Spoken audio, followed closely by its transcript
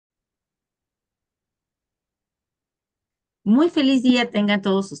Muy feliz día tengan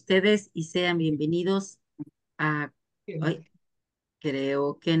todos ustedes y sean bienvenidos a, ay,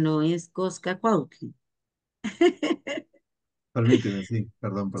 creo que no es Cosca Cuautli. Permíteme, sí,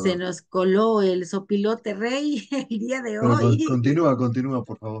 perdón, Se perdón. nos coló el sopilote rey el día de Pero hoy. continúa, continúa,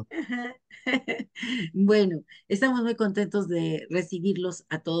 por favor. Bueno, estamos muy contentos de recibirlos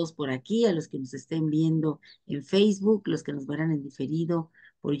a todos por aquí, a los que nos estén viendo en Facebook, los que nos verán en diferido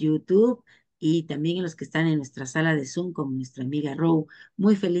por YouTube y también a los que están en nuestra sala de Zoom, como nuestra amiga Row.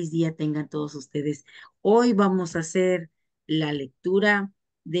 Muy feliz día tengan todos ustedes. Hoy vamos a hacer la lectura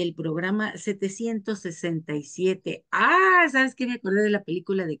del programa 767. Ah, ¿sabes qué? Me acordé de la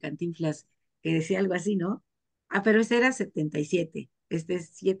película de Cantinflas que decía algo así, ¿no? Ah, pero ese era 77. Este es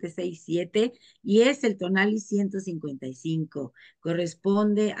 767 y es el tonali 155.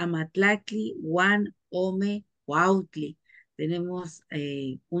 Corresponde a MATLAKTLI, WAN, OME, KUAUHTLI. Tenemos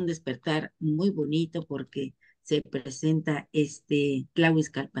un despertar muy bonito porque se presenta este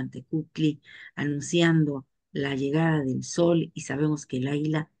Tlahuizcalpantecutli anunciando la llegada del sol y sabemos que el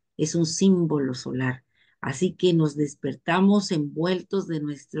águila es un símbolo solar. Así que nos despertamos envueltos de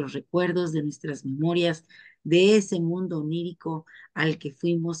nuestros recuerdos, de nuestras memorias, de ese mundo onírico al que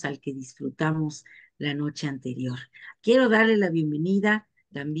fuimos, al que disfrutamos la noche anterior. Quiero darle la bienvenida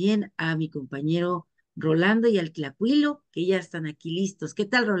también a mi compañero Rolando y al Tlacuilo, que ya están aquí listos. ¿Qué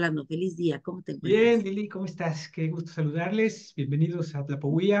tal, Rolando? Feliz día, ¿cómo te Bien, encuentras? Lili, ¿cómo estás? Qué gusto saludarles. Bienvenidos a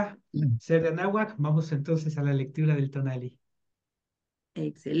Tlapohuía, ser de Anáhuac. Vamos entonces a la lectura del Tonali.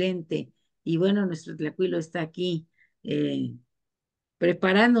 Excelente. Y bueno, nuestro Tlacuilo está aquí eh,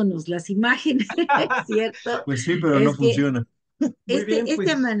 preparándonos las imágenes, ¿cierto? Pues sí, pero no Es que funciona. Muy bien, este pues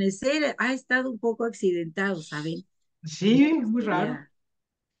amanecer ha estado un poco accidentado, ¿saben? No sí, los muy raro, quería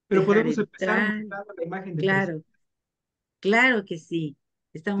pero dejar podemos empezar entrar. mostrando la imagen de tres. Claro, claro que sí.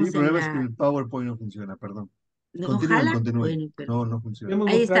 Sí, el Estamos en problema es que la, el PowerPoint no funciona, perdón. no, Continúen, ojalá, continúen. bueno, pero No, no funciona. Podemos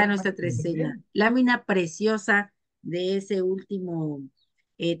ahí mostrar está la nuestra imagen de trecena, tres. lámina preciosa de ese último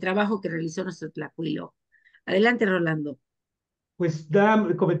trabajo que realizó nuestro Tlacuilo. Adelante, Rolando. Pues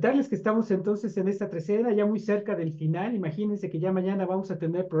comentarles que estamos entonces en esta trecena, ya muy cerca del final. Imagínense que ya mañana vamos a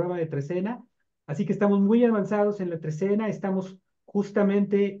tener programa de trecena, así que estamos muy avanzados en la trecena, estamos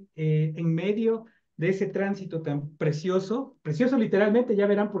justamente en medio de ese tránsito tan precioso, precioso literalmente, ya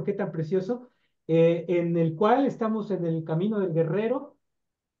verán por qué tan precioso, en el cual estamos en el camino del guerrero,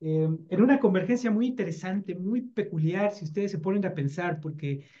 en una convergencia muy interesante, muy peculiar, si ustedes se ponen a pensar,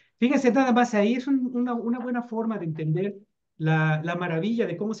 porque fíjense nada más ahí, es una buena forma de entender la maravilla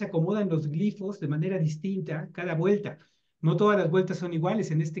de cómo se acomodan los glifos de manera distinta cada vuelta. No todas las vueltas son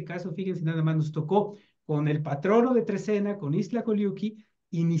iguales, en este caso, fíjense nada más, nos tocó con el patrono de Trecena, con Isla Coliuqui,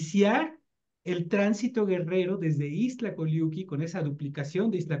 iniciar el tránsito guerrero desde Isla Coliuqui, con esa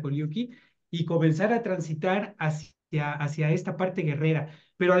duplicación de Isla Coliuqui, y comenzar a transitar hacia esta parte guerrera.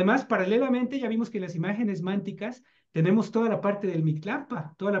 Pero además, paralelamente, ya vimos que en las imágenes mánticas tenemos toda la parte del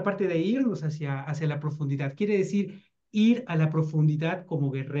Mictlampa, toda la parte de irnos hacia la profundidad. Quiere decir, ir a la profundidad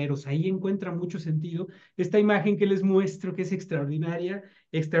como guerreros. Ahí encuentra mucho sentido esta imagen que les muestro, que es extraordinaria,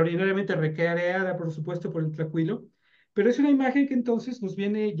 extraordinariamente recreada, por supuesto, por el Tlacuilo. Pero es una imagen que entonces nos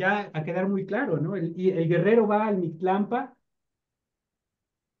viene ya a quedar muy claro, ¿no? El guerrero va al Mictlampa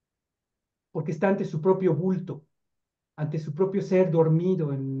porque está ante su propio bulto, ante su propio ser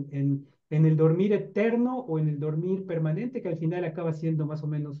dormido, en el dormir eterno o en el dormir permanente, que al final acaba siendo más o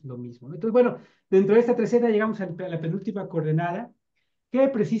menos lo mismo, ¿no? Entonces, bueno, dentro de esta trecena llegamos a la penúltima coordenada, que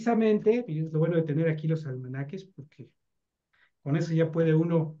precisamente, y es lo bueno de tener aquí los almanaques, porque con eso ya puede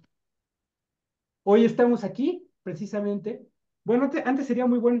uno. Hoy estamos aquí, precisamente. Bueno, antes sería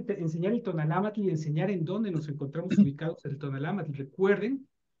muy bueno enseñar el Tonalámatl y enseñar en dónde nos encontramos ubicados el Tonalámatl. Recuerden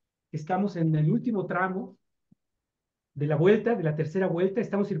que estamos en el último tramo de la vuelta, de la tercera vuelta,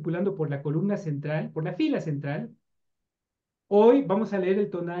 estamos circulando por la columna central, por la fila central. Hoy vamos a leer el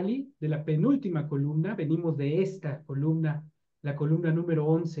tonali de la penúltima columna, venimos de esta columna, la columna número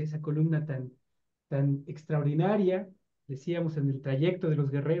 11, esa columna tan extraordinaria, decíamos en el trayecto de los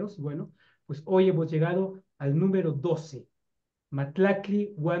guerreros, y bueno, pues hoy hemos llegado al número 12,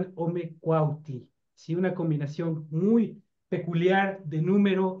 Matlacli Wan Ome Cuauti. Sí, una combinación muy peculiar de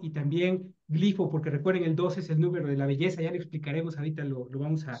número y también glifo, porque recuerden, el 12 es el número de la belleza, ya lo explicaremos, ahorita lo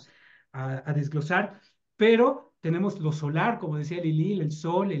vamos a desglosar, pero tenemos lo solar, como decía Lili, el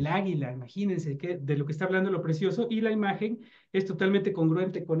sol, el águila, imagínense que, de lo que está hablando lo precioso, y la imagen es totalmente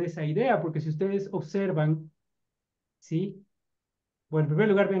congruente con esa idea, porque si ustedes observan, ¿sí? Bueno, en primer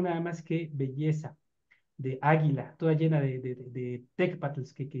lugar, vean nada más qué belleza de águila, toda llena de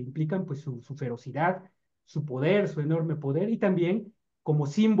tecpatls que implican pues su ferocidad, su poder, su enorme poder, y también como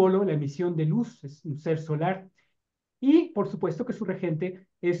símbolo la emisión de luz, es un ser solar. Y por supuesto que su regente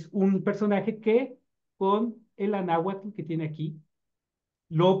es un personaje que con el anáhuatl que tiene aquí,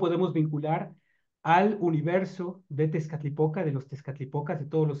 lo podemos vincular al universo de Tezcatlipoca, de los Tezcatlipocas, de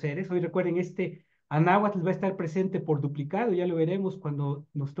todos los seres. Hoy recuerden, este anáhuatl va a estar presente por duplicado, ya lo veremos cuando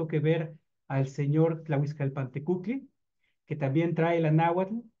nos toque ver al señor Tlahuizcalpantecutli, que también trae el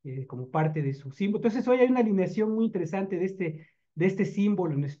anáhuatl como parte de su símbolo. Entonces, hoy hay una alineación muy interesante de este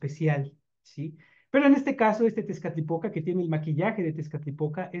símbolo en especial, ¿sí? Pero en este caso, este Tezcatlipoca, que tiene el maquillaje de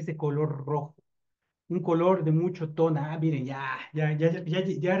Tezcatlipoca, es de color rojo, un color de mucho tono. Ah, miren, ya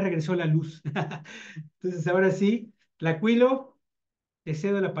regresó la luz. Entonces, ahora sí, Tlacuilo, te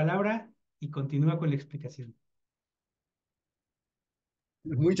cedo la palabra y continúa con la explicación.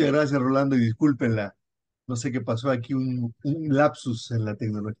 Muchas gracias, Rolando, y discúlpenla. No sé qué pasó aquí, un lapsus en la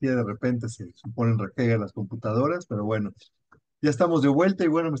tecnología, de repente se suponen recarga las computadoras, pero bueno, ya estamos de vuelta y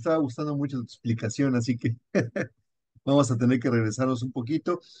bueno, me estaba gustando mucho tu explicación, así que vamos a tener que regresarnos un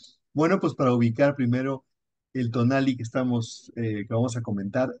poquito. Bueno, pues para ubicar primero el tonali que vamos a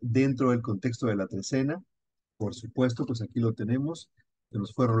comentar dentro del contexto de la trecena, por supuesto, pues aquí lo tenemos. Se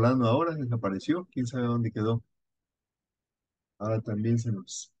nos fue Rolando ahora, desapareció, quién sabe dónde quedó. Ahora también se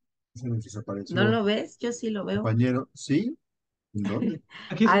nos ¿No desapareció lo ves? Yo sí lo veo. compañero. ¿Sí? ¿En dónde?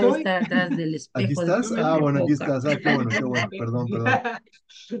 Aquí Ha de estoy. estar atrás del ¿Aquí espejo de estás? Ah, bueno, aquí Tezcatlipoca. estás. Ah, qué bueno, qué bueno. Perdón, perdón.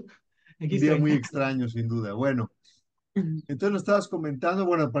 Aquí Un día estoy. muy extraño, sin duda. Bueno, entonces lo estabas comentando.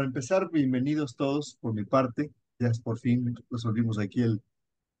 Bueno, para empezar, bienvenidos todos por mi parte. Ya es por fin resolvimos aquí el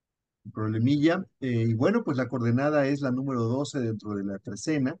problemilla. Y bueno, pues la coordenada es la número 12 dentro de la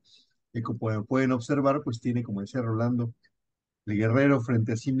trecena. Y como pueden observar, pues tiene, como decía Rolando, el guerrero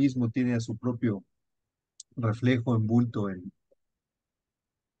frente a sí mismo tiene a su propio reflejo envuelto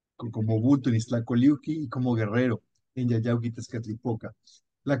como bulto en Iztacoliuqui y como guerrero en Yayauqui, Tezcatlipoca.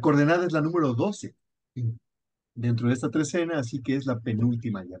 La coordenada es la número 12 dentro de esta trecena, así que es la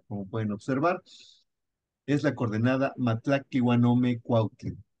penúltima ya, como pueden observar, es la coordenada MATLAKTLI, OME,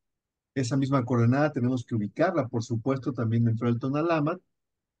 KUAUHTLI. Esa misma coordenada tenemos que ubicarla, por supuesto, también dentro del Tonalámatl,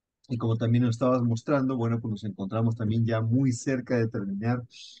 y como también nos estabas mostrando, bueno, pues nos encontramos también ya muy cerca de terminar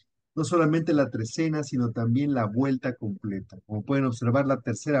no solamente la trecena, sino también la vuelta completa. Como pueden observar, la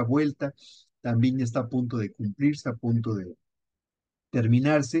tercera vuelta también ya está a punto de cumplirse, a punto de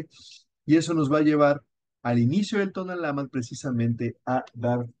terminarse, y eso nos va a llevar al inicio del Tonalaman precisamente a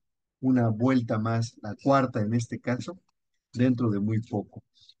dar una vuelta más, la cuarta en este caso, dentro de muy poco.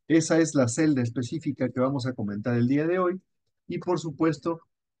 Esa es la celda específica que vamos a comentar el día de hoy, y por supuesto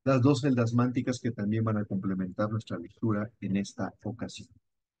las dos celdas mánticas que también van a complementar nuestra lectura en esta ocasión.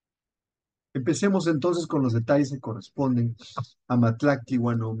 Empecemos entonces con los detalles que corresponden a Matlactli,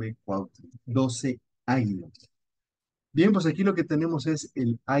 Guanome, Cuautli, 12 águilas. Bien, pues aquí lo que tenemos es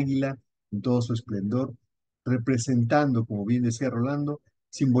el águila en todo su esplendor, representando, como bien decía Rolando,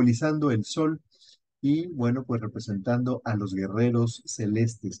 simbolizando el sol y, bueno, pues representando a los guerreros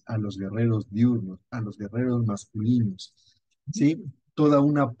celestes, a los guerreros diurnos, a los guerreros masculinos, ¿sí? Toda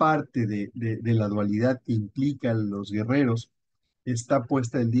una parte de la dualidad que implica a los guerreros está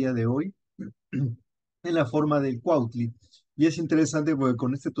puesta el día de hoy en la forma del Cuautli. Y es interesante porque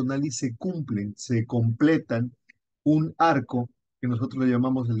con este tonali se cumplen, se completan un arco que nosotros le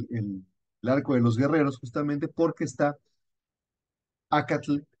llamamos el arco de los guerreros, justamente porque está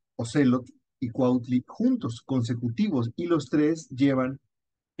Acatl, Ocelot y Cuautli juntos, consecutivos, y los tres llevan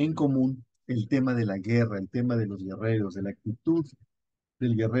en común el tema de la guerra, el tema de los guerreros, de la actitud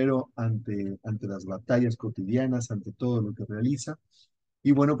del guerrero ante las batallas cotidianas, ante todo lo que realiza.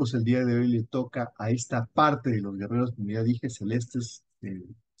 Y bueno, pues el día de hoy le toca a esta parte de los guerreros, como ya dije, celestes,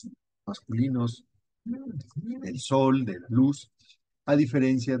 masculinos, del sol, de la luz, a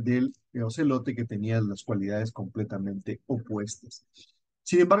diferencia del ocelote que tenía las cualidades completamente opuestas.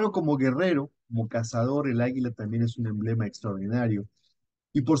 Sin embargo, como guerrero, como cazador, el águila también es un emblema extraordinario.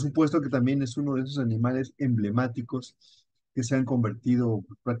 Y por supuesto que también es uno de esos animales emblemáticos que se han convertido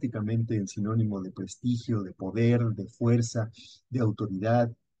prácticamente en sinónimo de prestigio, de poder, de fuerza, de autoridad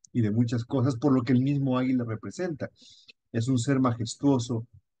y de muchas cosas, por lo que el mismo águila representa. Es un ser majestuoso,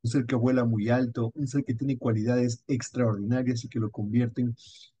 un ser que vuela muy alto, un ser que tiene cualidades extraordinarias y que lo convierten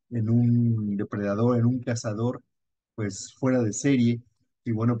en un depredador, en un cazador, pues fuera de serie.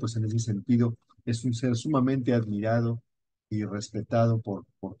 Y bueno, pues en ese sentido es un ser sumamente admirado y respetado por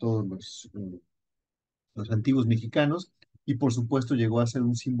todos los antiguos mexicanos, y por supuesto llegó a ser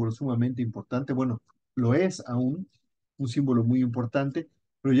un símbolo sumamente importante. Bueno, lo es aún, un símbolo muy importante,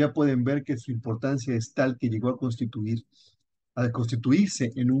 pero ya pueden ver que su importancia es tal que llegó a constituirse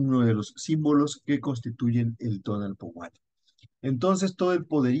en uno de los símbolos que constituyen el Tonalpohuatl. Entonces todo el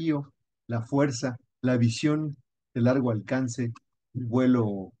poderío, la fuerza, la visión de largo alcance, un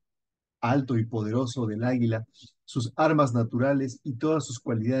vuelo alto y poderoso del águila, sus armas naturales y todas sus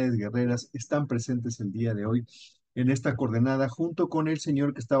cualidades guerreras están presentes el día de hoy en esta coordenada, junto con el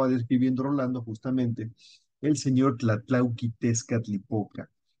señor que estaba describiendo Rolando, justamente, el señor Tlatlauqui Tezcatlipoca.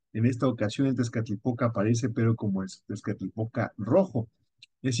 En esta ocasión el Tezcatlipoca aparece, pero como es Tezcatlipoca rojo.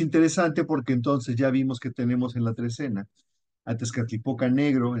 Es interesante porque entonces ya vimos que tenemos en la trecena a Tezcatlipoca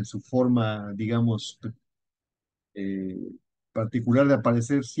negro en su forma, digamos, eh, particular de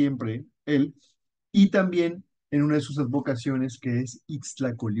aparecer siempre él, y también en una de sus advocaciones que es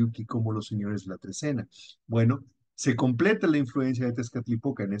Itztlacoliuqui, como los señores de la trecena. Bueno, se completa la influencia de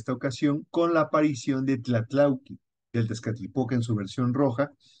Tezcatlipoca en esta ocasión con la aparición de Tlatlauqui, del Tezcatlipoca en su versión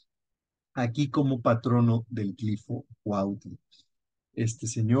roja, aquí como patrono del glifo Cuautli. Este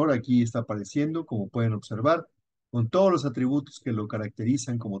señor aquí está apareciendo, como pueden observar, con todos los atributos que lo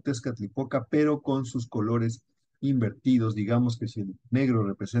caracterizan como Tezcatlipoca, pero con sus colores invertidos. Digamos que si el negro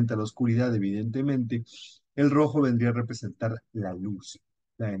representa la oscuridad, evidentemente, el rojo vendría a representar la luz,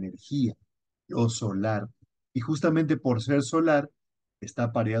 la energía, lo solar. Y justamente por ser solar,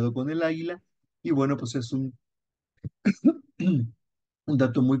 está pareado con el águila. Y bueno, pues es un un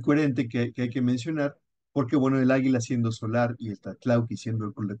dato muy coherente que hay que mencionar, porque bueno, el águila siendo solar y el Tlatlauqui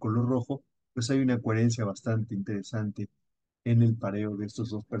siendo de color rojo, pues hay una coherencia bastante interesante en el pareo de estos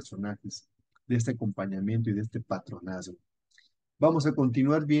dos personajes, de este acompañamiento y de este patronazgo. Vamos a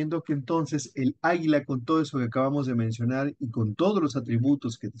continuar viendo que entonces el águila, con todo eso que acabamos de mencionar y con todos los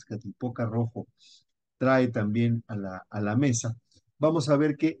atributos que Tezcatlipoca rojo trae también a la mesa, vamos a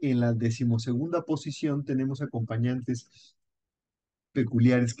ver que en la decimosegunda posición tenemos acompañantes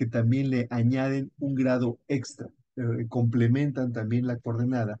peculiares que también le añaden un grado extra, complementan también la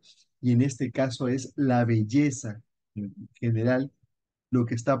coordenada, y en este caso es la belleza en general lo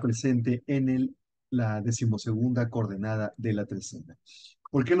que está presente en la decimosegunda coordenada de la trecena.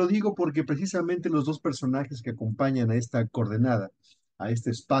 ¿Por qué lo digo? Porque precisamente los dos personajes que acompañan a esta coordenada, a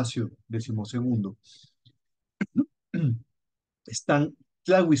este espacio decimosegundo, están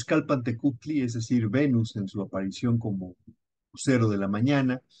Tlahuizcalpantecutli, es decir, Venus en su aparición como lucero de la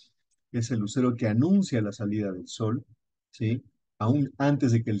mañana, es el lucero que anuncia la salida del sol, ¿sí? Aún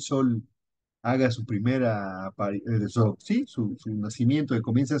antes de que el sol haga su primera, sí, su nacimiento, que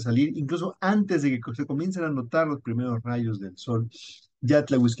comience a salir, incluso antes de que se comiencen a notar los primeros rayos del sol, ya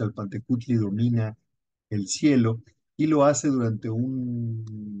Tlahuizcalpantecutli domina el cielo y lo hace durante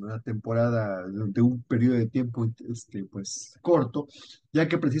una temporada, durante un periodo de tiempo pues, corto, ya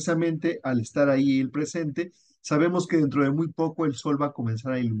que precisamente al estar ahí el presente, sabemos que dentro de muy poco el sol va a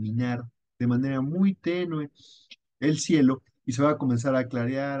comenzar a iluminar de manera muy tenue el cielo y se va a comenzar a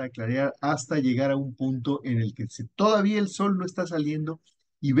clarear hasta llegar a un punto en el que todavía el sol no está saliendo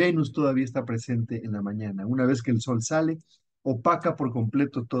y Venus todavía está presente en la mañana. Una vez que el sol sale, opaca por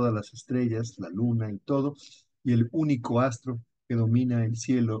completo todas las estrellas, la luna y todo, y el único astro que domina el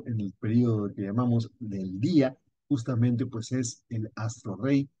cielo en el periodo que llamamos del día, justamente pues es el astro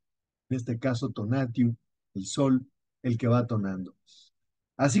rey, en este caso Tonatiuh, el sol, el que va tonando.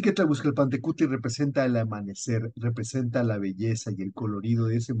 Así que Tlahuizcalpantecutli representa el amanecer, representa la belleza y el colorido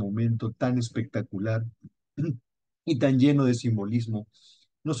de ese momento tan espectacular y tan lleno de simbolismo,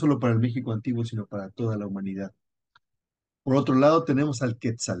 no solo para el México antiguo, sino para toda la humanidad. Por otro lado, tenemos al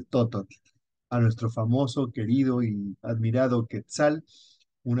Quetzaltóatl, a nuestro famoso, querido y admirado Quetzal,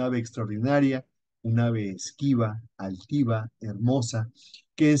 un ave extraordinaria, un ave esquiva, altiva, hermosa,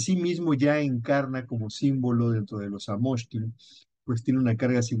 que en sí mismo ya encarna como símbolo dentro de los Amoshtin, pues tiene una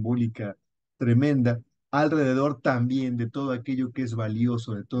carga simbólica tremenda, alrededor también de todo aquello que es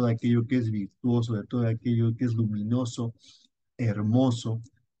valioso, de todo aquello que es virtuoso, de todo aquello que es luminoso, hermoso.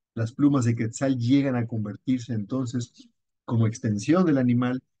 Las plumas de Quetzal llegan a convertirse entonces, como extensión del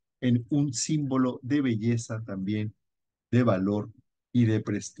animal, en un símbolo de belleza también, de valor y de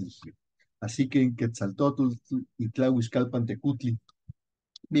prestigio. Así que en Quetzaltóatl y Tlahuizcalpantecutli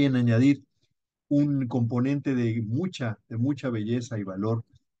vienen a añadir un componente de mucha belleza y valor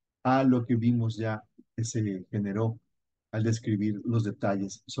a lo que vimos ya que se generó al describir los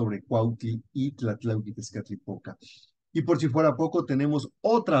detalles sobre Cuautli y Tlatlauqui Tezcatlipoca. Y por si fuera poco, tenemos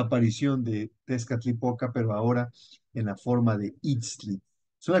otra aparición de Tezcatlipoca, pero ahora en la forma de Itztli.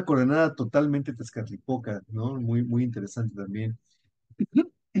 Es una coordenada totalmente Tezcatlipoca, ¿no? Muy, muy interesante también.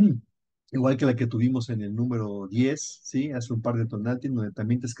 Igual que la que tuvimos en el número 10, ¿sí? Hace un par de Tonaltin, donde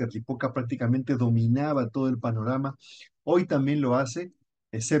también Tezcatlipoca prácticamente dominaba todo el panorama. Hoy también lo hace,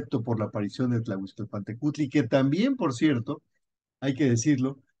 excepto por la aparición de Tlahuizcalpantecutli, que también, por cierto, hay que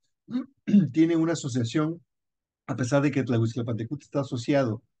decirlo, tiene una asociación, a pesar de que Tlahuizcalpantecutli está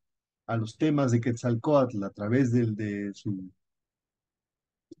asociado a los temas de Quetzalcóatl a través de su,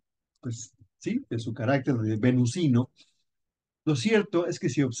 pues, sí, de su carácter de venusino. Lo cierto es que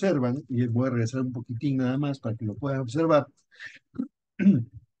si observan, y voy a regresar un poquitín nada más para que lo puedan observar,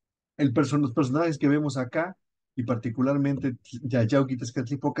 los personajes que vemos acá, y particularmente Yayauqui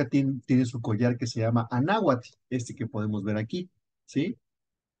Tezcatlipoca, tiene su collar que se llama Anáhuatl, este que podemos ver aquí, ¿sí?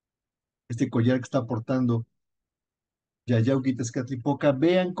 Este collar que está portando Yayauqui Tezcatlipoca.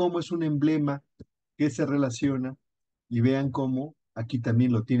 Vean cómo es un emblema que se relaciona y vean cómo aquí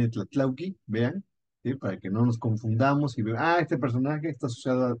también lo tiene Tlatlauqui, vean, ¿sí? Para que no nos confundamos y vean, este personaje está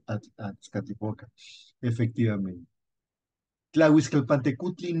asociado a Tezcatlipoca, efectivamente.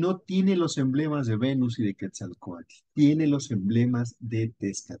 Tlahuizcalpantecutli no tiene los emblemas de Venus y de Quetzalcóatl, tiene los emblemas de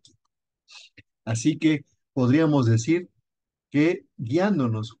Tezcatlipoca. Así que podríamos decir que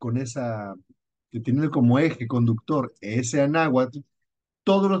guiándonos con esa, que teniendo como eje conductor ese anáhuatl,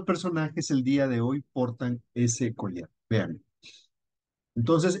 todos los personajes el día de hoy portan ese collar. Vean.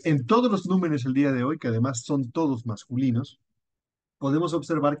 Entonces, en todos los números el día de hoy, que además son todos masculinos, podemos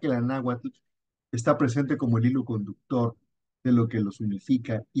observar que la náhuatl está presente como el hilo conductor de lo que los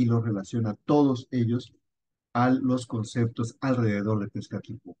unifica y los relaciona todos ellos a los conceptos alrededor de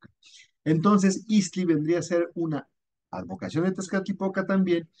Tezcatlipoca. Entonces, Istli vendría a ser una advocación de Tezcatlipoca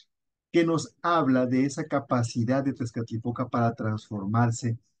también, que nos habla de esa capacidad de Tezcatlipoca para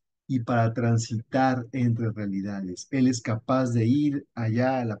transformarse y para transitar entre realidades. Él es capaz de ir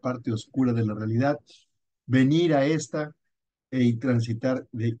allá a la parte oscura de la realidad, venir a esta y transitar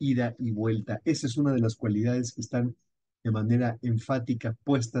de ida y vuelta. Esa es una de las cualidades que están de manera enfática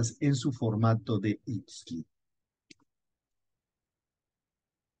puestas en su formato de Ipsky.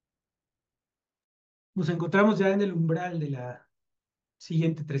 Nos encontramos ya en el umbral de la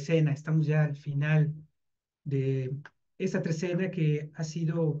siguiente trecena, estamos ya al final de esta trecena que ha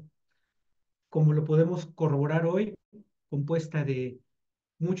sido, como lo podemos corroborar hoy, compuesta de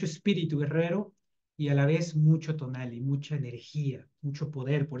mucho espíritu guerrero y a la vez mucho tonal y mucha energía, mucho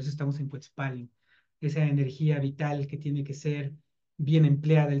poder. Por eso estamos en Cuetzpali. Esa energía vital que tiene que ser bien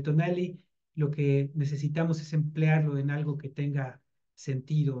empleada. El tonali, lo que necesitamos es emplearlo en algo que tenga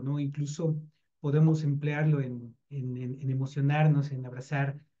sentido, ¿no? Incluso podemos emplearlo en emocionarnos, en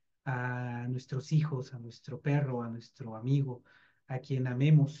abrazar a nuestros hijos, a nuestro perro, a nuestro amigo, a quien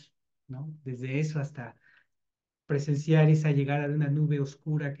amemos, ¿no? Desde eso hasta presenciar esa llegada de una nube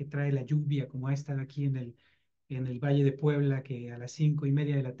oscura que trae la lluvia, como ha estado aquí en el Valle de Puebla, que a las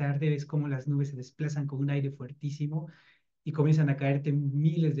 5:30 de la tarde ves cómo las nubes se desplazan con un aire fuertísimo y comienzan a caerte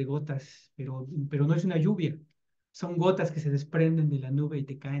miles de gotas, pero no es una lluvia, son gotas que se desprenden de la nube y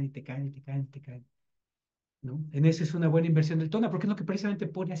te caen y te caen y te caen y te caen, ¿no? En eso es una buena inversión del tona, porque es lo que precisamente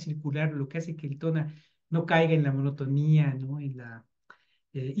pone a circular, lo que hace que el tona no caiga en la monotonía, ¿no? Y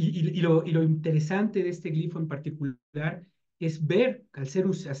lo interesante de este glifo en particular es ver, al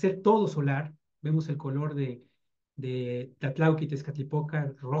ser todo solar, vemos el color de Tlatlauqui,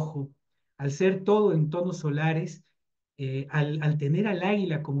 Tezcatlipoca, rojo, al ser todo en tonos solares, al tener al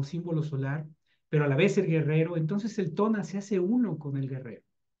águila como símbolo solar, pero a la vez ser guerrero, entonces el tona se hace uno con el guerrero.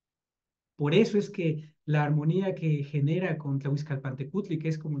 Por eso es que la armonía que genera con Tlahuizcalpantecutli, que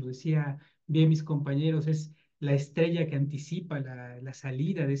es como lo decía bien mis compañeros, es la estrella que anticipa la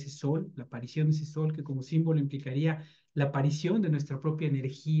salida de ese sol, la aparición de ese sol, que como símbolo implicaría la aparición de nuestra propia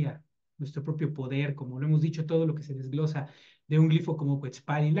energía, nuestro propio poder, como lo hemos dicho, todo lo que se desglosa de un glifo como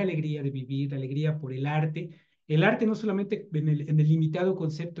Quetzalcóatl, la alegría de vivir, la alegría por el arte. El arte no solamente en el limitado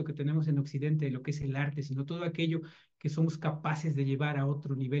concepto que tenemos en Occidente de lo que es el arte, sino todo aquello que somos capaces de llevar a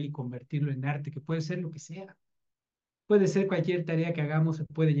otro nivel y convertirlo en arte, que puede ser lo que sea. Puede ser cualquier tarea que hagamos, se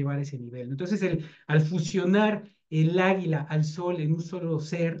puede llevar a ese nivel. Entonces, al fusionar el águila al sol en un solo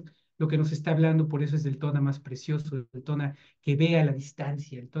ser, lo que nos está hablando, por eso es del tona más precioso, el tona que ve a la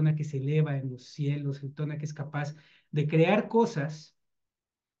distancia, el tona que se eleva en los cielos, el tona que es capaz de crear cosas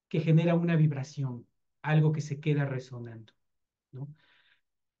que genera una vibración, algo que se queda resonando, ¿no?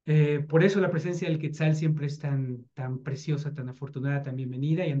 Por eso la presencia del Quetzal siempre es tan preciosa, tan afortunada, tan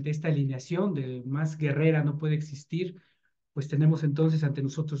bienvenida, y ante esta alineación de más guerrera no puede existir, pues tenemos entonces ante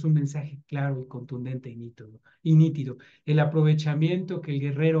nosotros un mensaje claro y contundente y nítido. El aprovechamiento que el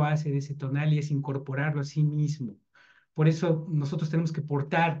guerrero hace de ese tonal y es incorporarlo a sí mismo. Por eso nosotros tenemos que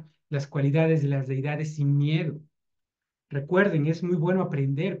portar las cualidades de las deidades sin miedo. Recuerden, es muy bueno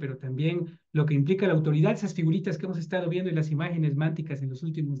aprender, pero también lo que implica la autoridad, esas figuritas que hemos estado viendo en las imágenes mánticas en los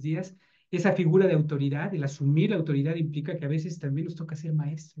últimos días, esa figura de autoridad, el asumir la autoridad implica que a veces también nos toca ser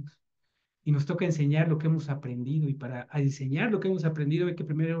maestros y nos toca enseñar lo que hemos aprendido y para enseñar lo que hemos aprendido hay que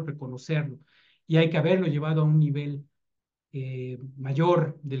primero reconocerlo y hay que haberlo llevado a un nivel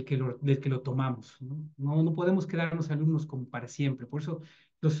mayor del que lo tomamos, ¿no? No podemos quedarnos alumnos como para siempre. Por eso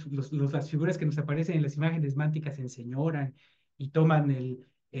las figuras que nos aparecen en las imágenes mánticas se enseñoran y toman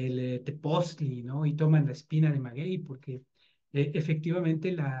el tepostli, ¿no? Y toman la espina de maguey, porque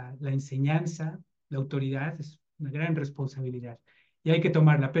efectivamente la enseñanza, la autoridad es una gran responsabilidad y hay que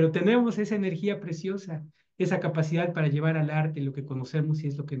tomarla. Pero tenemos esa energía preciosa, esa capacidad para llevar al arte lo que conocemos y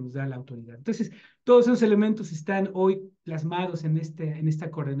es lo que nos da la autoridad. Entonces, todos esos elementos están hoy plasmados en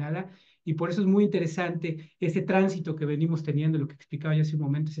esta coordenada y por eso es muy interesante ese tránsito que venimos teniendo, lo que explicaba yo hace un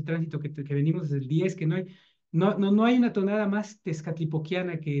momento, ese tránsito que venimos desde el 10, que no hay una tonada más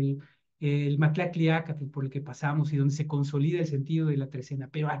tezcatlipoquiana que el MATLAKTLI por el que pasamos y donde se consolida el sentido de la trecena.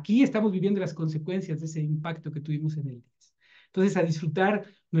 Pero aquí estamos viviendo las consecuencias de ese impacto que tuvimos en el 10. Entonces, a disfrutar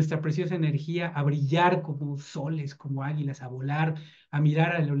nuestra preciosa energía, a brillar como soles, como águilas, a volar, a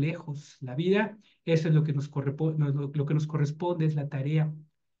mirar a lo lejos la vida, eso es lo que lo que nos corresponde, es la tarea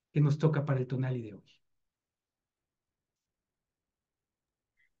que nos toca para el tonali de hoy.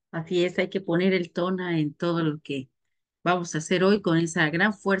 Así es, hay que poner el tona en todo lo que vamos a hacer hoy con esa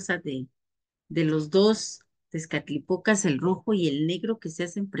gran fuerza de los dos Tezcatlipocas, el rojo y el negro que se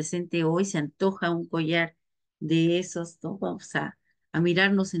hacen presente hoy. Se antoja un collar de esos, ¿no? Vamos a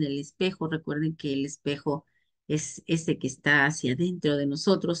mirarnos en el espejo. Recuerden que el espejo es ese que está hacia adentro de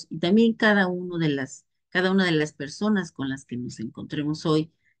nosotros y también cada una de las personas con las que nos encontremos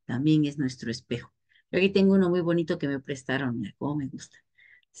hoy también es nuestro espejo. Yo aquí tengo uno muy bonito que me prestaron, mira cómo me gusta.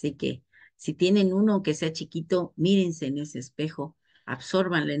 Así que si tienen uno que sea chiquito, mírense en ese espejo,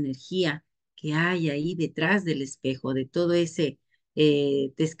 absorban la energía que hay ahí detrás del espejo, de todo ese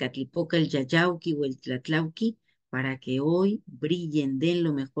Tezcatlipoca, el Yayauqui o el Tlatlauqui, para que hoy brillen, den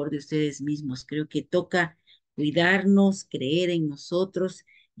lo mejor de ustedes mismos. Creo que toca cuidarnos, creer en nosotros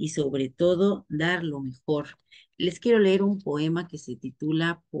y sobre todo dar lo mejor. Les quiero leer un poema que se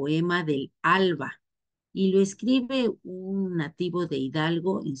titula Poema del Alba y lo escribe un nativo de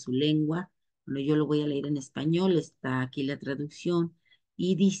Hidalgo en su lengua. Bueno, yo lo voy a leer en español, está aquí la traducción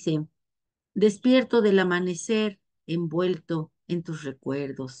y dice: Despierto del amanecer, envuelto en tus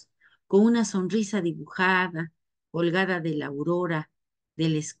recuerdos, con una sonrisa dibujada, colgada de la aurora,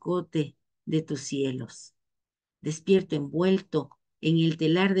 del escote de tus cielos. Despierto envuelto en el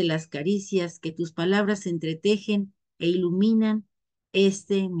telar de las caricias que tus palabras entretejen e iluminan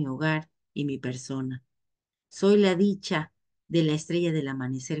mi hogar y mi persona. Soy la dicha de la estrella del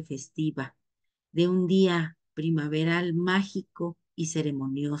amanecer festiva, de un día primaveral mágico y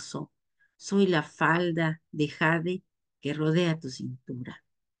ceremonioso. Soy la falda de jade que rodea tu cintura.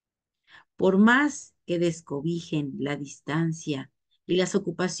 Por más que descobijen la distancia y las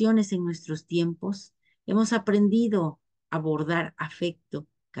ocupaciones en nuestros tiempos, hemos aprendido a bordar afecto,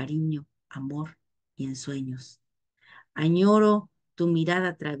 cariño, amor y ensueños. Añoro tu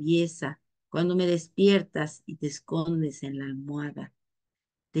mirada traviesa cuando me despiertas y te escondes en la almohada.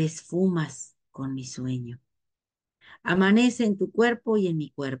 Te esfumas con mi sueño. Amanece en tu cuerpo y en mi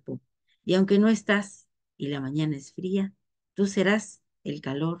cuerpo. Y aunque no estás y la mañana es fría, tú serás el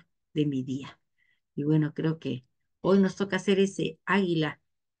calor de mi día. Y bueno, creo que hoy nos toca hacer ese águila,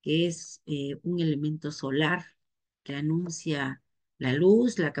 que es un elemento solar que anuncia la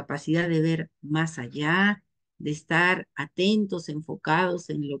luz, la capacidad de ver más allá, de estar atentos, enfocados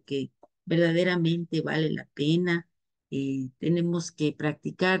en lo que verdaderamente vale la pena. Tenemos que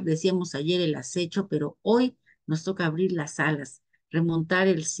practicar, decíamos ayer, el acecho, pero hoy nos toca abrir las alas, remontar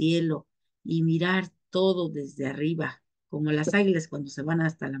el cielo y mirar todo desde arriba, como las águilas cuando se van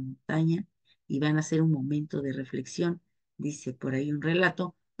hasta la montaña y van a ser un momento de reflexión, dice por ahí un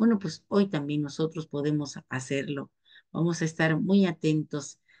relato. Bueno, pues hoy también nosotros podemos hacerlo. Vamos a estar muy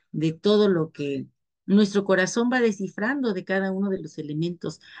atentos de todo lo que nuestro corazón va descifrando de cada uno de los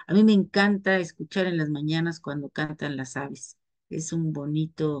elementos. A mí me encanta escuchar en las mañanas cuando cantan las aves. Es un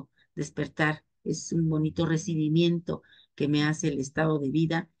bonito despertar, es un bonito recibimiento que me hace el estado de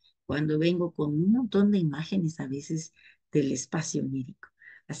vida cuando vengo con un montón de imágenes a veces del espacio onírico.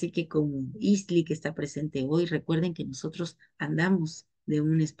 Así que como Istli que está presente hoy, recuerden que nosotros andamos de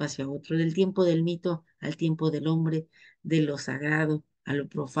un espacio a otro, del tiempo del mito al tiempo del hombre, de lo sagrado a lo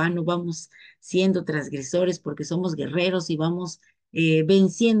profano, vamos siendo transgresores porque somos guerreros y vamos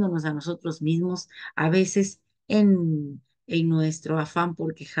venciéndonos a nosotros mismos, a veces en nuestro afán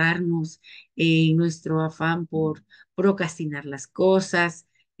por quejarnos, en nuestro afán por procrastinar las cosas.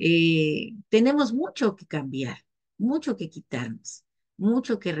 Tenemos mucho que cambiar, mucho que quitarnos,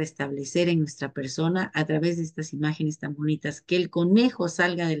 mucho que restablecer en nuestra persona a través de estas imágenes tan bonitas, que el conejo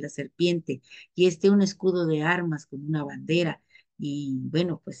salga de la serpiente y esté un escudo de armas con una bandera. Y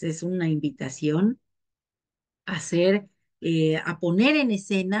bueno, pues es una invitación a ser a poner en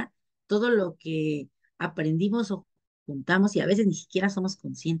escena todo lo que aprendimos o juntamos y a veces ni siquiera somos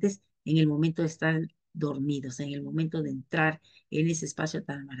conscientes en el momento de estar dormidos, en el momento de entrar en ese espacio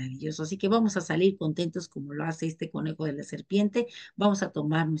tan maravilloso. Así que vamos a salir contentos como lo hace este conejo de la serpiente. Vamos a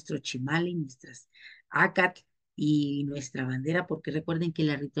tomar nuestro chimali, nuestras acat y nuestra bandera, porque recuerden que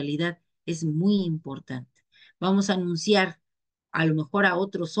la ritualidad es muy importante. Vamos a anunciar a lo mejor a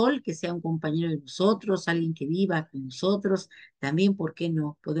otro sol que sea un compañero de nosotros, alguien que viva con nosotros. También, ¿por qué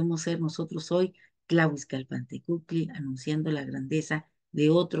no? Podemos ser nosotros hoy Tlahuizcalpantecutli, anunciando la grandeza de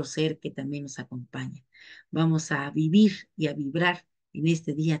otro ser que también nos acompaña. Vamos a vivir y a vibrar en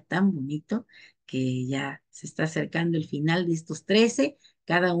este día tan bonito que ya se está acercando el final de estos 13.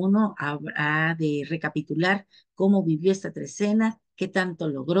 Cada uno ha de recapitular cómo vivió esta trecena, qué tanto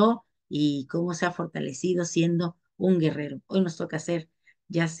logró y cómo se ha fortalecido siendo un guerrero. Hoy nos toca hacer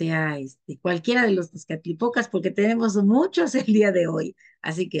ya sea cualquiera de los Tezcatlipocas, porque tenemos muchos el día de hoy.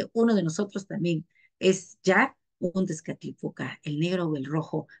 Así que uno de nosotros también es ya un Tezcatlipoca, el negro o el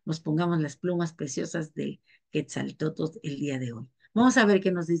rojo. Nos pongamos las plumas preciosas del Quetzaltótoc el día de hoy. Vamos a ver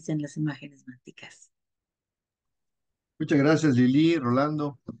qué nos dicen las imágenes mánticas. Muchas gracias, Lili,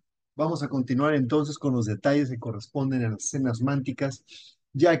 Rolando. Vamos a continuar entonces con los detalles que corresponden a las escenas mánticas,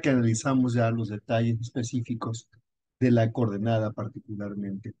 ya que analizamos ya los detalles específicos de la coordenada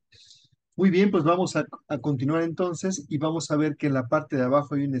particularmente. Muy bien, pues vamos a continuar entonces y vamos a ver que en la parte de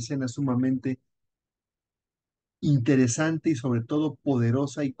abajo hay una escena sumamente interesante y sobre todo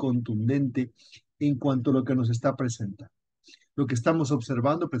poderosa y contundente en cuanto a lo que nos está presentando. Lo que estamos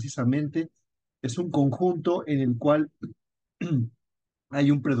observando precisamente es un conjunto en el cual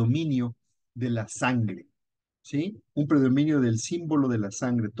hay un predominio de la sangre, ¿sí? Un predominio del símbolo de la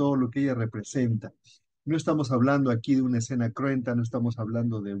sangre, todo lo que ella representa. No estamos hablando aquí de una escena cruenta, no estamos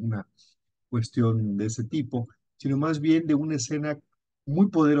hablando de una cuestión de ese tipo, sino más bien de una escena muy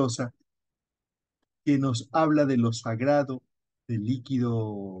poderosa que nos habla de lo sagrado, del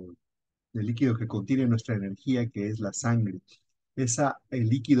líquido, del líquido que contiene nuestra energía, que es la sangre. El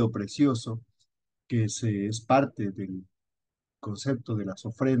líquido precioso es parte del concepto de las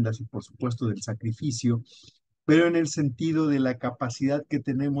ofrendas y por supuesto del sacrificio, pero en el sentido de la capacidad que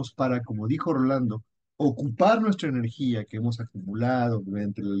tenemos para, como dijo Rolando, ocupar nuestra energía que hemos acumulado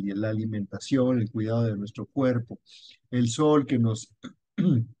mediante la alimentación, el cuidado de nuestro cuerpo, el sol que nos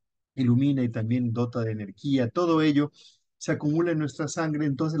ilumina y también dota de energía, todo ello se acumula en nuestra sangre,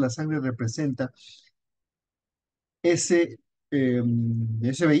 entonces la sangre representa ese, eh,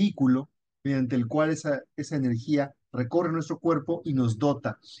 ese vehículo mediante el cual esa energía recorre nuestro cuerpo y nos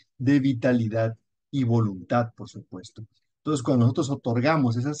dota de vitalidad y voluntad, por supuesto. Entonces, cuando nosotros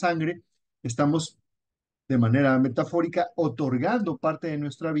otorgamos esa sangre, estamos de manera metafórica otorgando parte de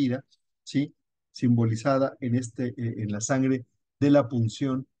nuestra vida, ¿sí? Simbolizada en la sangre de la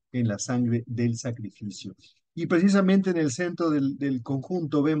punción, en la sangre del sacrificio. Y precisamente en el centro del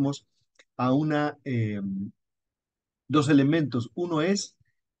conjunto vemos a dos elementos. Uno es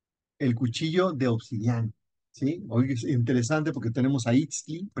el cuchillo de obsidiana, ¿sí? Hoy es interesante porque tenemos a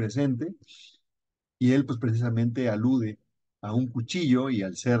Itztli presente y él pues precisamente alude a un cuchillo y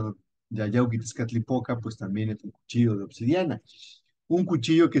al ser Yayauquitezcatlipoca pues también es un cuchillo de obsidiana. Un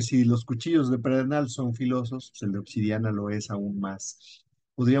cuchillo que si los cuchillos de pedernal son filosos, pues el de obsidiana lo es aún más.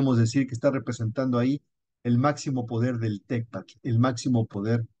 Podríamos decir que está representando ahí el máximo poder del Tecpat, el máximo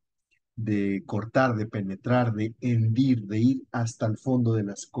poder de cortar, de penetrar, de hendir, de ir hasta el fondo de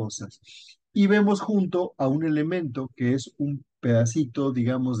las cosas. Y vemos junto a un elemento que es un pedacito,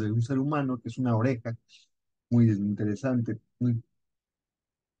 digamos, de un ser humano, que es una oreja, muy interesante,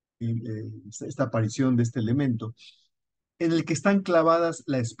 esta aparición de este elemento, en el que están clavadas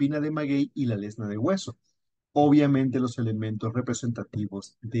la espina de maguey y la lesna de hueso. Obviamente los elementos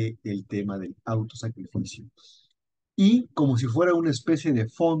representativos del tema del autosacrificio y como si fuera una especie de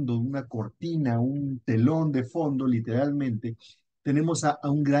fondo, una cortina, un telón de fondo, literalmente, tenemos a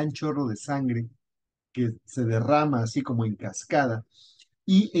un gran chorro de sangre que se derrama así como en cascada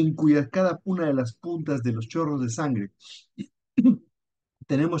y en cuya cada una de las puntas de los chorros de sangre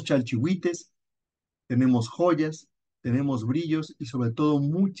tenemos chalchihuites, tenemos joyas, tenemos brillos y sobre todo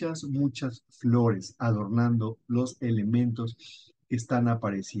muchas, muchas flores adornando los elementos que están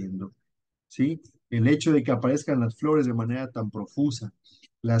apareciendo. ¿Sí? El hecho de que aparezcan las flores de manera tan profusa,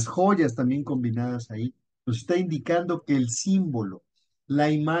 las joyas también combinadas ahí, nos está indicando que el símbolo, la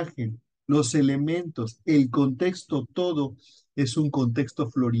imagen, los elementos, el contexto, todo es un contexto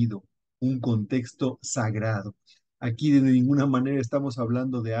florido, un contexto sagrado. Aquí de ninguna manera estamos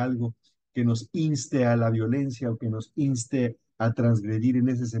hablando de algo que nos inste a la violencia o que nos inste a transgredir en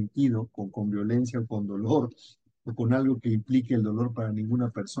ese sentido, con violencia o con dolor, o con algo que implique el dolor para ninguna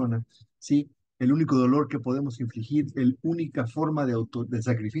persona, ¿sí? El único dolor que podemos infligir, la única forma de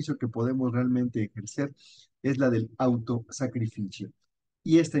sacrificio que podemos realmente ejercer es la del autosacrificio.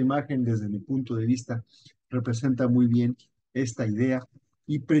 Y esta imagen, desde mi punto de vista, representa muy bien esta idea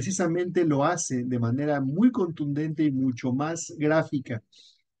y precisamente lo hace de manera muy contundente y mucho más gráfica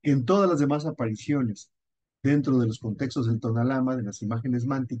que en todas las demás apariciones dentro de los contextos del tonalama, de las imágenes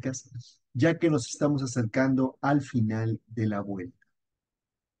mánticas, ya que nos estamos acercando al final de la vuelta.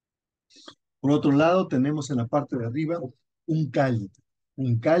 Por otro lado, tenemos en la parte de arriba un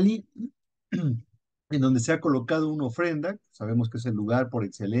cali en donde se ha colocado una ofrenda, sabemos que es el lugar por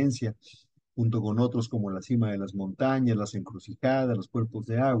excelencia, junto con otros como la cima de las montañas, las encrucijadas, los cuerpos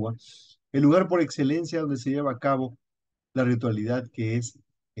de agua, el lugar por excelencia donde se lleva a cabo la ritualidad que es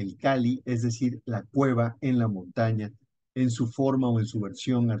el Cali, es decir, la cueva en la montaña, en su forma o en su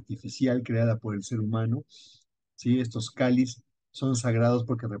versión artificial creada por el ser humano. ¿Sí? Estos Calis son sagrados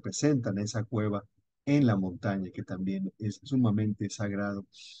porque representan esa cueva en la montaña, que también es sumamente sagrado.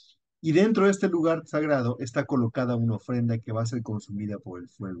 Y dentro de este lugar sagrado está colocada una ofrenda que va a ser consumida por el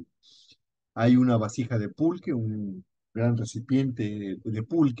fuego. Hay una vasija de pulque, un gran recipiente de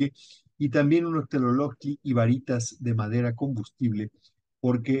pulque, y también unos telolocti y varitas de madera combustible,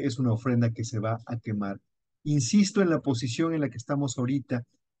 porque es una ofrenda que se va a quemar. Insisto en la posición en la que estamos ahorita,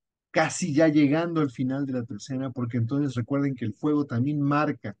 casi ya llegando al final de la tercera, porque entonces recuerden que el fuego también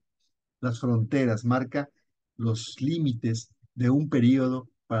marca las fronteras, marca los límites de un periodo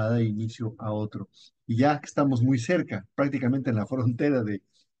para dar inicio a otro. Y ya que estamos muy cerca, prácticamente en la frontera de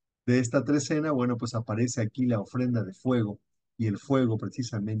esta trecena, bueno, pues aparece aquí la ofrenda de fuego y el fuego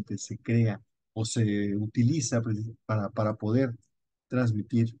precisamente se crea o se utiliza para poder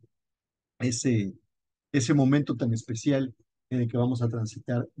transmitir ese, ese momento tan especial en el que vamos a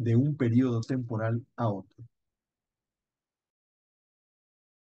transitar de un periodo temporal a otro.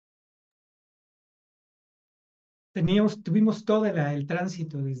 Tuvimos todo el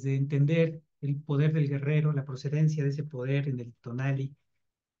tránsito desde entender el poder del guerrero, la procedencia de ese poder en el tonali,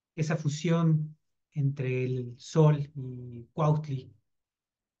 esa fusión entre el sol y Cuautli,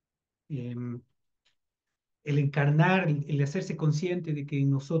 em, el encarnar, el hacerse consciente de que en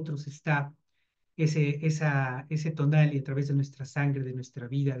nosotros está ese tonali a través de nuestra sangre, de nuestra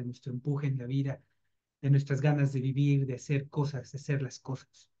vida, de nuestro empuje en la vida, de nuestras ganas de vivir, de hacer cosas, de hacer las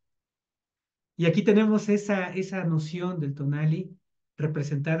cosas. Y aquí tenemos esa noción del tonali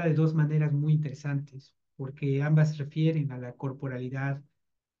representada de dos maneras muy interesantes, porque ambas refieren a la corporalidad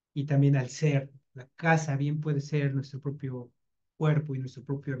y también al ser. La casa bien puede ser nuestro propio cuerpo y nuestro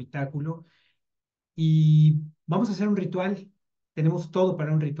propio habitáculo. Y vamos a hacer un ritual. Tenemos todo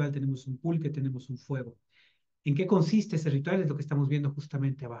para un ritual. Tenemos un pulque, tenemos un fuego. ¿En qué consiste ese ritual? Es lo que estamos viendo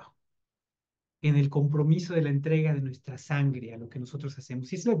justamente abajo. En el compromiso de la entrega de nuestra sangre a lo que nosotros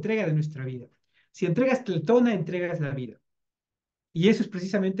hacemos. Y es la entrega de nuestra vida. Si entregas Tletona, entregas la vida. Y eso es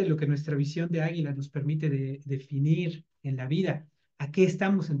precisamente lo que nuestra visión de Águila nos permite definir en la vida. ¿A qué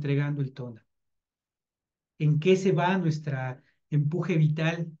estamos entregando el tona? ¿En qué se va nuestra empuje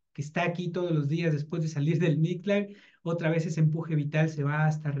vital que está aquí todos los días después de salir del MICLAG? Otra vez ese empuje vital se va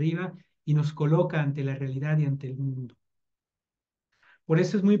hasta arriba y nos coloca ante la realidad y ante el mundo. Por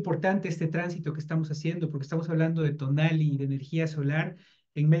eso es muy importante este tránsito que estamos haciendo, porque estamos hablando de tonali y de energía solar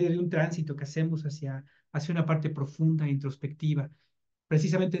en medio de un tránsito que hacemos hacia una parte profunda e introspectiva.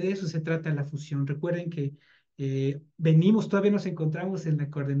 Precisamente de eso se trata la fusión. Recuerden que todavía nos encontramos en la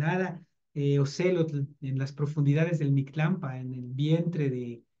coordenada Ocelotl, en las profundidades del Mictlampa, en el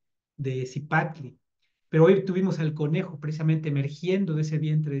vientre de Zipacli. Pero hoy tuvimos al conejo precisamente emergiendo de ese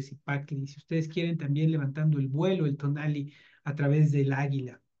vientre de Zipacli. Si ustedes quieren, también levantando el vuelo, el tonali, a través del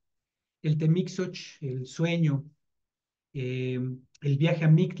águila. El Temixoch, el sueño, eh, el viaje a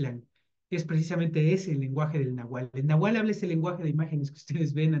Mictlán, es precisamente ese el lenguaje del Nahual. El Nahual habla ese lenguaje de imágenes que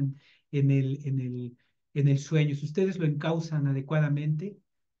ustedes ven en el sueño. Si ustedes lo encausan adecuadamente,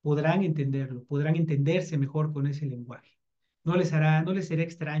 podrán entenderlo, podrán entenderse mejor con ese lenguaje. No les será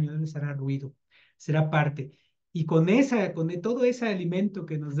extraño, no les hará ruido, será parte. Y con todo ese alimento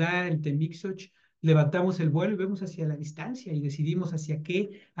que nos da el Temixoch, levantamos el vuelo y vemos hacia la distancia y decidimos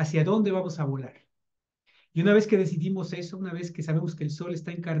hacia dónde vamos a volar. Y una vez que decidimos eso, una vez que sabemos que el sol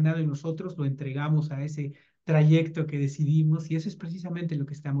está encarnado en nosotros, lo entregamos a ese trayecto que decidimos y eso es precisamente lo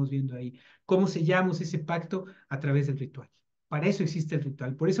que estamos viendo ahí. ¿Cómo sellamos ese pacto? A través del ritual. Para eso existe el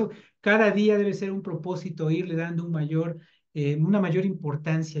ritual. Por eso cada día debe ser un propósito irle dando una mayor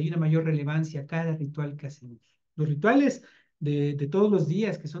importancia y una mayor relevancia a cada ritual que hacemos. Los rituales de todos los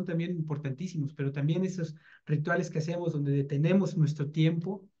días, que son también importantísimos, pero también esos rituales que hacemos donde detenemos nuestro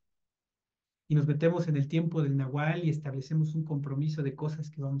tiempo y nos metemos en el tiempo del Nahual y establecemos un compromiso de cosas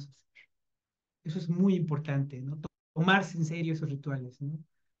que vamos a hacer. Eso es muy importante, ¿no? Tomarse en serio esos rituales, ¿no?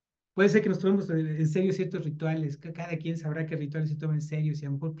 Puede ser que nos tomemos en serio ciertos rituales, cada quien sabrá qué rituales se toma en serio, si a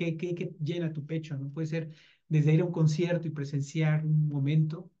lo mejor qué llena tu pecho, ¿no? Puede ser desde ir a un concierto y presenciar un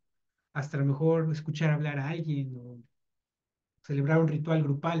momento, hasta a lo mejor escuchar hablar a alguien o celebrar un ritual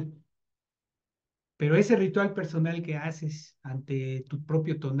grupal. Pero ese ritual personal que haces ante tu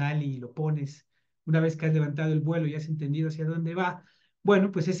propio tonal y lo pones una vez que has levantado el vuelo y has entendido hacia dónde va,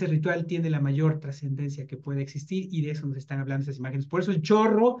 bueno, pues ese ritual tiene la mayor trascendencia que puede existir y de eso nos están hablando esas imágenes. Por eso el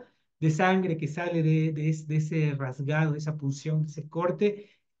chorro de sangre que sale de ese rasgado, de esa punción, de ese corte,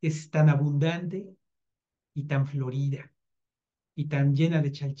 es tan abundante y tan florida y tan llena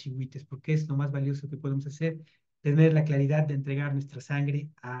de chalchihuites, porque es lo más valioso que podemos hacer, tener la claridad de entregar nuestra sangre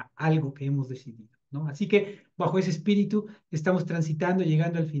a algo que hemos decidido, ¿no? Así que bajo ese espíritu estamos transitando,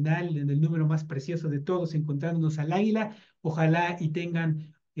 llegando al final en el número más precioso de todos, encontrándonos al águila. Ojalá y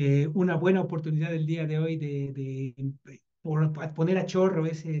tengan una buena oportunidad el día de hoy por poner a chorro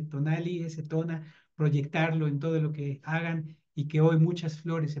ese tonali, ese tona, proyectarlo en todo lo que hagan y que hoy muchas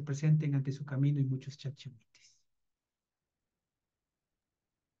flores se presenten ante su camino y muchos chachihuites.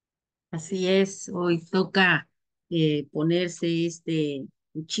 Así es, hoy toca ponerse este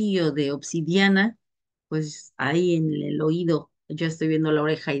cuchillo de obsidiana, pues ahí en el oído. Yo estoy viendo la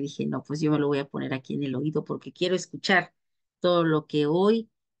oreja y dije, no, pues yo me lo voy a poner aquí en el oído porque quiero escuchar todo lo que hoy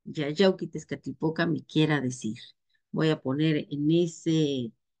Yayauqui Tezcatlipoca me quiera decir. Voy a poner en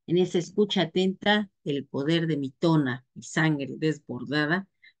esa escucha atenta el poder de mi tona, mi sangre desbordada,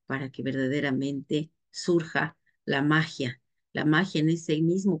 para que verdaderamente surja la magia en ese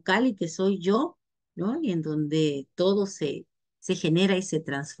mismo Cali que soy yo, ¿no? Y en donde todo se genera y se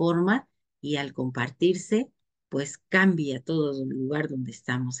transforma y al compartirse, pues cambia todo el lugar donde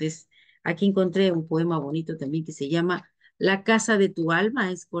estamos. Aquí encontré un poema bonito también que se llama La casa de tu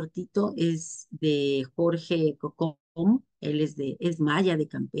alma, es cortito, es de Jorge Cocom, él es maya de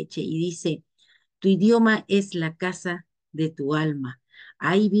Campeche y dice, tu idioma es la casa de tu alma.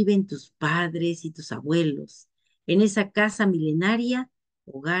 Ahí viven tus padres y tus abuelos. En esa casa milenaria,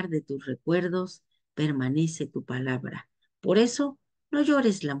 hogar de tus recuerdos, permanece tu palabra. Por eso, no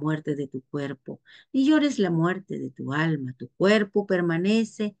llores la muerte de tu cuerpo, ni llores la muerte de tu alma. Tu cuerpo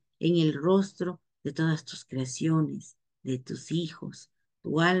permanece en el rostro de todas tus creaciones, de tus hijos.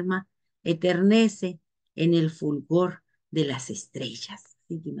 Tu alma eternece en el fulgor de las estrellas.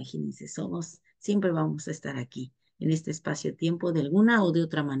 Así que imagínense, siempre vamos a estar aquí, en este espacio-tiempo, de alguna o de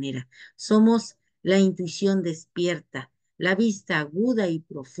otra manera. Somos la intuición despierta, la vista aguda y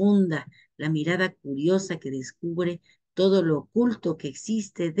profunda, la mirada curiosa que descubre todo lo oculto que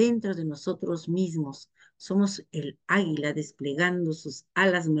existe dentro de nosotros mismos. Somos el águila desplegando sus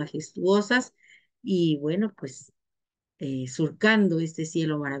alas majestuosas y bueno, pues surcando este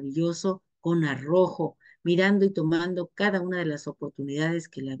cielo maravilloso con arrojo, mirando y tomando cada una de las oportunidades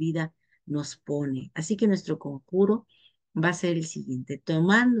que la vida nos pone. Así que nuestro conjuro va a ser el siguiente,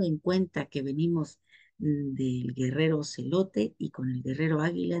 tomando en cuenta que venimos del guerrero celote y con el guerrero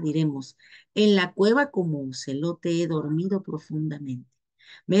águila diremos, en la cueva como celote he dormido profundamente.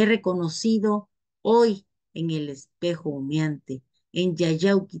 Me he reconocido hoy en el espejo humeante, en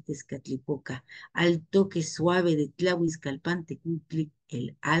Yayauqui Tezcatlipoca, al toque suave de Tlahuizcalpantecutli,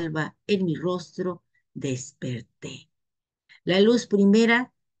 el alba en mi rostro desperté. La luz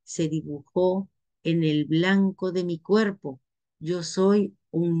primera se dibujó en el blanco de mi cuerpo. Yo soy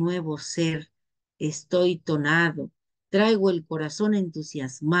un nuevo ser. Estoy tonado. Traigo el corazón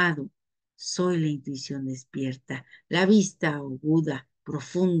entusiasmado. Soy la intuición despierta, la vista aguda,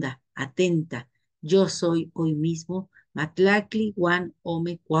 profunda, atenta. Yo soy hoy mismo MATLAKTLI, WAN,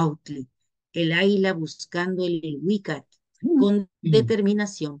 OME, KUAUHTLI, el águila buscando el Wicat con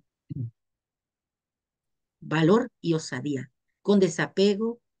determinación, valor y osadía, con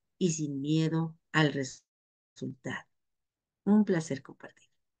desapego y sin miedo al resultado. Un placer compartir.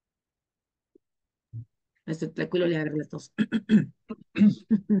 Nuestro tlacuilo le agarra las dos.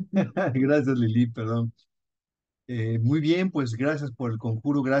 Gracias, Lili, perdón. Muy bien, pues gracias por el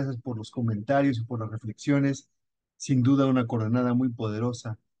conjuro, gracias por los comentarios y por las reflexiones. Sin duda una coronada muy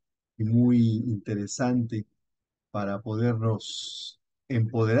poderosa y muy interesante para podernos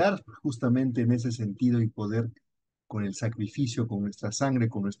empoderar justamente en ese sentido y poder con el sacrificio, con nuestra sangre,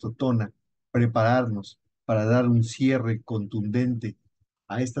 con nuestro tona, prepararnos para dar un cierre contundente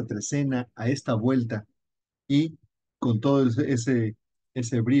a esta trecena, a esta vuelta y con todo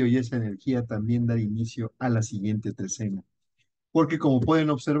ese brío y esa energía también dar inicio a la siguiente trecena. Porque como pueden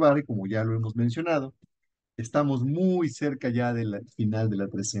observar, y como ya lo hemos mencionado, Estamos muy cerca ya del final de la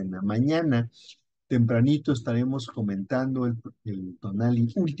trecena. Mañana, tempranito, estaremos comentando el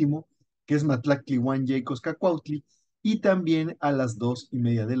tonali último, que es MATLAKTLI WAN KUAUHTLI, y también a las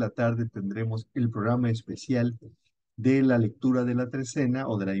 2:30 de la tarde tendremos el programa especial de la lectura de la trecena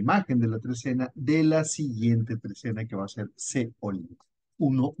o de la imagen de la trecena de la siguiente trecena que va a ser COLI,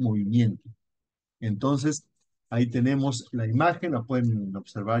 uno movimiento. Entonces, ahí tenemos la imagen, la pueden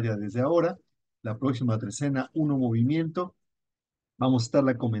observar ya desde ahora. La próxima trecena, uno movimiento. Vamos a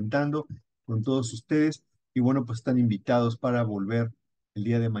estarla comentando con todos ustedes. Y bueno, pues están invitados para volver el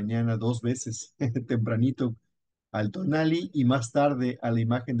día de mañana 2 veces, tempranito al tonali y más tarde a la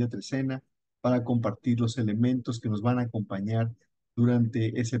imagen de trecena para compartir los elementos que nos van a acompañar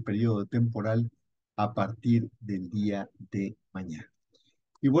durante ese periodo temporal a partir del día de mañana.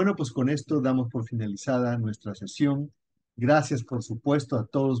 Y bueno, pues con esto damos por finalizada nuestra sesión. Gracias, por supuesto, a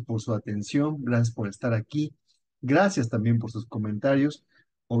todos por su atención. Gracias por estar aquí. Gracias también por sus comentarios.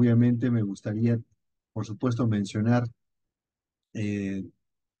 Obviamente me gustaría, por supuesto, mencionar eh,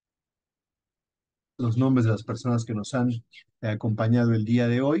 los nombres de las personas que nos han acompañado el día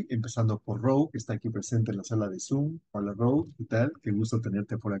de hoy, empezando por Row, que está aquí presente en la sala de Zoom. Hola, Row, ¿qué tal? Qué gusto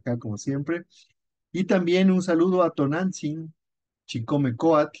tenerte por acá, como siempre. Y también un saludo a Tonantzin, Chicome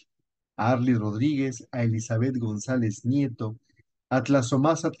Coatl, a Arly Rodríguez, a Elizabeth González Nieto, a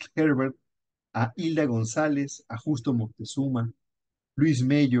Tlazomazatl Herbert, a Hilda González, a Justo Moctezuma, Luis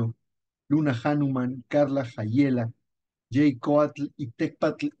Mello, Luna Hanuman, Carla Jayela, Jay Coatl y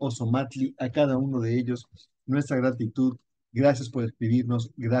Tecpatl Osomatli, a cada uno de ellos nuestra gratitud. Gracias por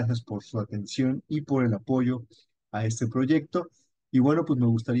escribirnos, gracias por su atención y por el apoyo a este proyecto. Y bueno, pues me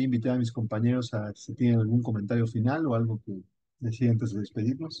gustaría invitar a mis compañeros a si tienen algún comentario final o algo que decir antes de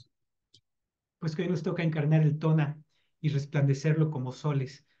despedirnos. Pues que hoy nos toca encarnar el tona y resplandecerlo como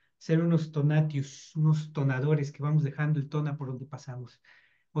soles, ser unos tonatius, unos tonadores que vamos dejando el tona por donde pasamos.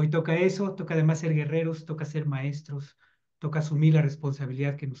 Hoy toca eso, toca además ser guerreros, toca ser maestros, toca asumir la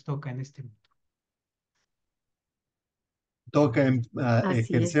responsabilidad que nos toca en este mundo. Toca Así es.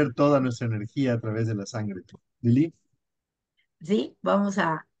 ejercer toda nuestra energía a través de la sangre. Lili, Sí, vamos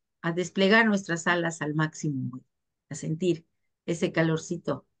a desplegar nuestras alas al máximo, hoy, a sentir ese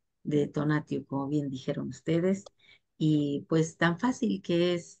calorcito de Tonatio, como bien dijeron ustedes, y pues tan fácil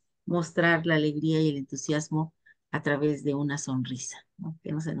que es mostrar la alegría y el entusiasmo a través de una sonrisa, ¿no?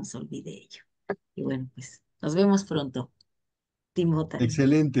 Que no se nos olvide ello. Y bueno, pues nos vemos pronto, Timothy.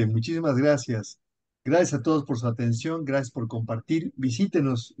 excelente, muchísimas gracias. Gracias a todos por su atención, gracias por compartir.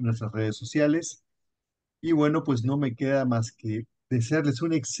 Visítenos en nuestras redes sociales. Y bueno, pues no me queda más que desearles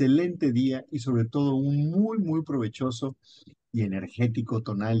un excelente día y sobre todo un muy, muy provechoso y energético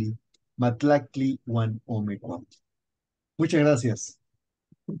tonali. MATLAKTLI WAN OME. Muchas gracias.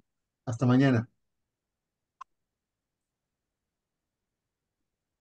 Hasta mañana.